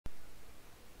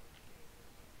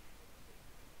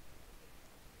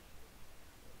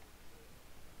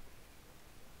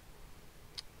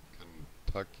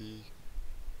Kentucky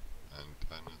and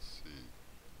Tennessee.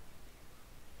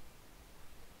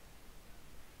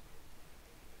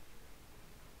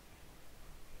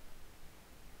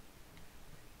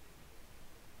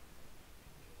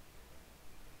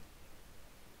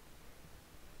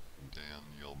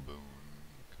 Daniel Boone,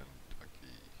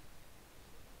 Kentucky.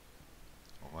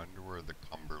 I wonder where the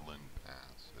Cumberland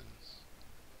Pass is.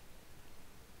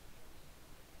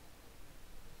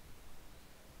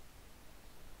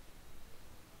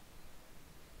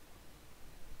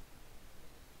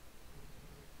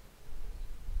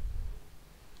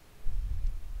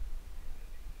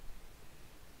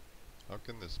 How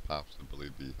can this possibly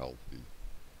be healthy?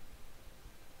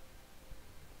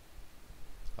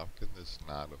 How can this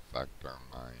not affect our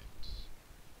minds?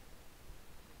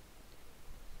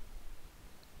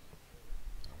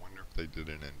 I wonder if they did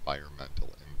an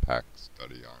environmental impact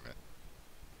study on it.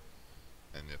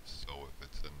 And if so, if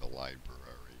it's in the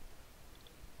library.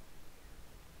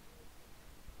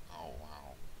 Oh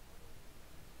wow.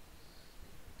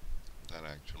 That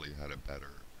actually had a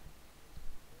better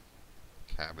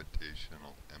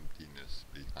cavitational emptiness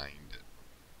behind it.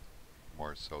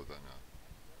 More so than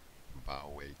a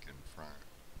bow ache in front.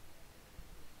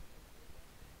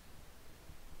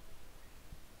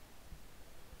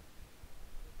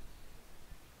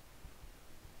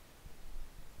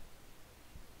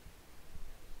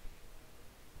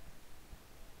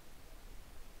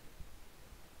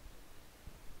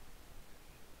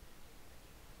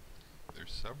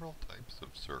 There's several types of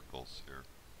circles here.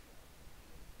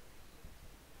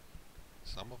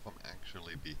 Some of them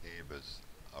actually behave as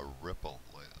a ripple,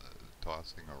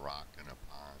 tossing a rock in a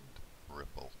pond,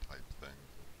 ripple type thing.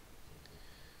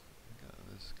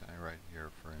 This guy right here,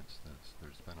 for instance,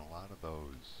 there's been a lot of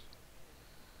those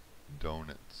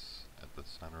donuts at the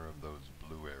center of those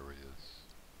blue areas.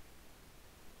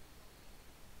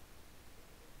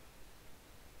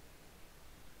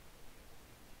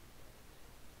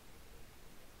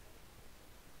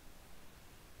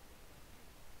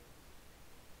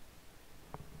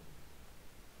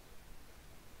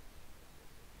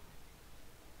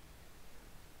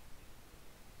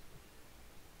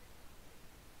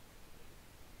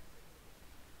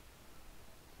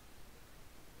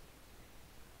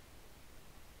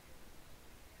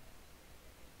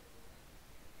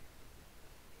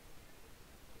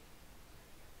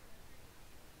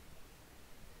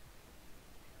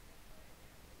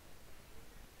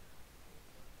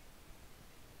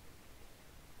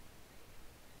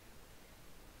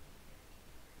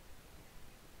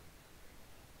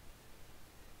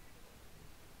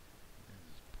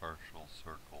 Partial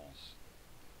circles,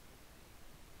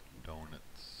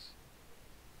 donuts,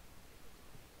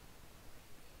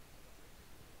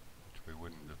 which we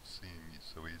wouldn't have seen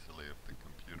so easily if the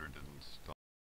computer didn't stall.